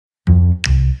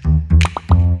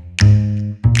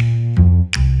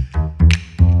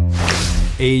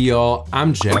Hey y'all,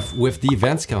 I'm Jeff with the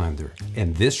Events Calendar.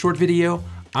 In this short video,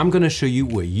 I'm gonna show you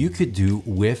what you could do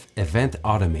with Event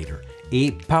Automator,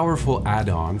 a powerful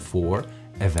add-on for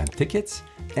event tickets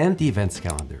and the Events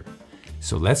Calendar.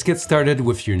 So let's get started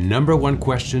with your number one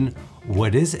question.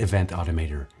 What is Event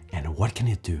Automator and what can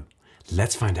it do?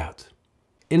 Let's find out.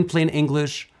 In plain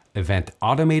English, Event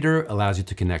Automator allows you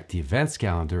to connect the Events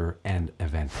Calendar and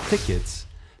event tickets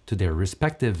to their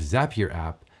respective Zapier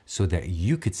app so that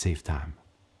you could save time.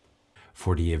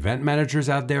 For the event managers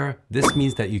out there, this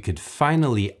means that you could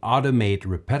finally automate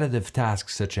repetitive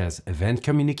tasks such as event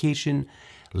communication,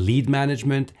 lead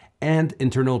management, and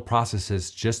internal processes,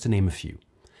 just to name a few.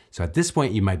 So at this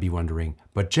point, you might be wondering,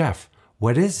 but Jeff,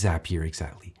 what is Zapier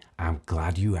exactly? I'm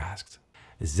glad you asked.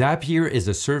 Zapier is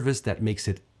a service that makes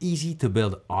it easy to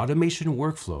build automation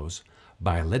workflows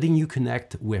by letting you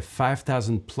connect with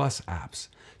 5,000 plus apps.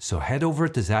 So head over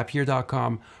to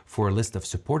Zapier.com for a list of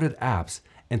supported apps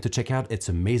and to check out its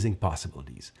amazing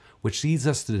possibilities. Which leads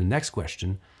us to the next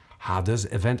question, how does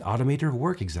Event Automator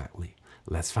work exactly?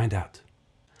 Let's find out.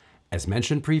 As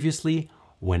mentioned previously,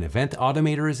 when Event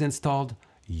Automator is installed,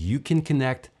 you can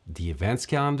connect the Events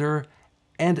Calendar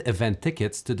and event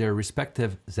tickets to their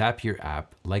respective Zapier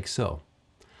app like so.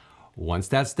 Once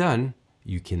that's done,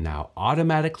 you can now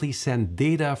automatically send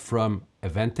data from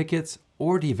event tickets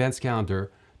or the Events Calendar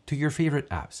to your favorite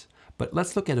apps. But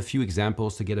let's look at a few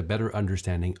examples to get a better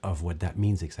understanding of what that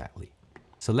means exactly.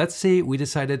 So let's say we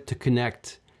decided to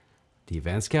connect the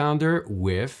Events Calendar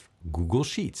with Google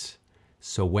Sheets.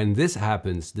 So when this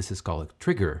happens, this is called a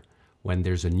trigger. When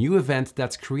there's a new event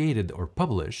that's created or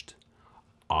published,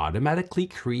 automatically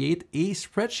create a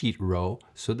spreadsheet row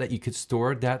so that you could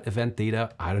store that event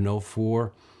data, I don't know,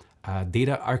 for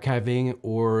data archiving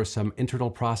or some internal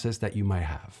process that you might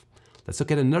have. Let's look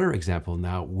at another example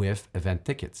now with event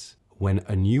tickets. When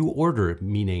a new order,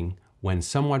 meaning when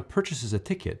someone purchases a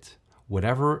ticket,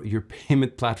 whatever your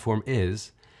payment platform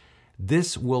is,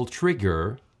 this will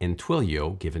trigger in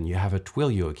Twilio, given you have a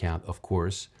Twilio account, of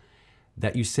course,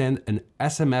 that you send an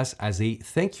SMS as a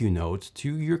thank you note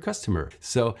to your customer.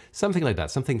 So something like that,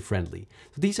 something friendly.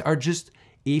 So these are just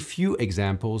a few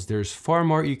examples. There's far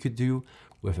more you could do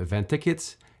with event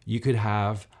tickets. You could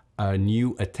have a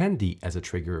new attendee as a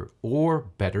trigger, or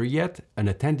better yet, an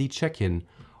attendee check-in,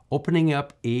 opening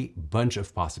up a bunch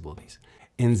of possibilities.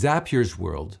 In Zapier's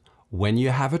world, when you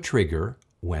have a trigger,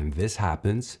 when this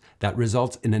happens, that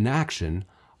results in an action,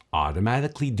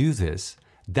 automatically do this,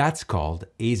 that's called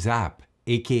a zap,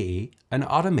 aka an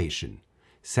automation.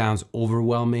 Sounds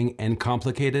overwhelming and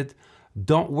complicated?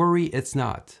 Don't worry, it's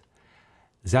not.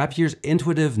 Zapier's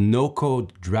intuitive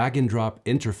no-code drag and drop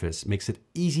interface makes it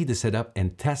easy to set up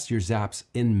and test your zaps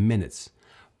in minutes.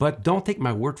 But don't take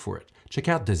my word for it. Check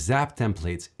out the zap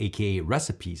templates, aka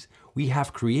recipes, we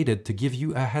have created to give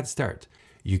you a head start.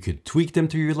 You could tweak them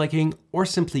to your liking or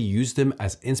simply use them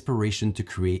as inspiration to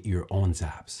create your own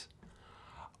zaps.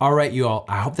 All right, you all,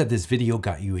 I hope that this video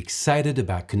got you excited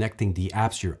about connecting the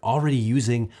apps you're already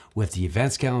using with the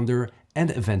Events Calendar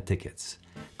and event tickets.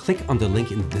 Click on the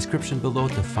link in the description below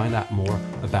to find out more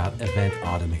about Event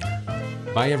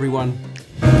Automator. Bye, everyone.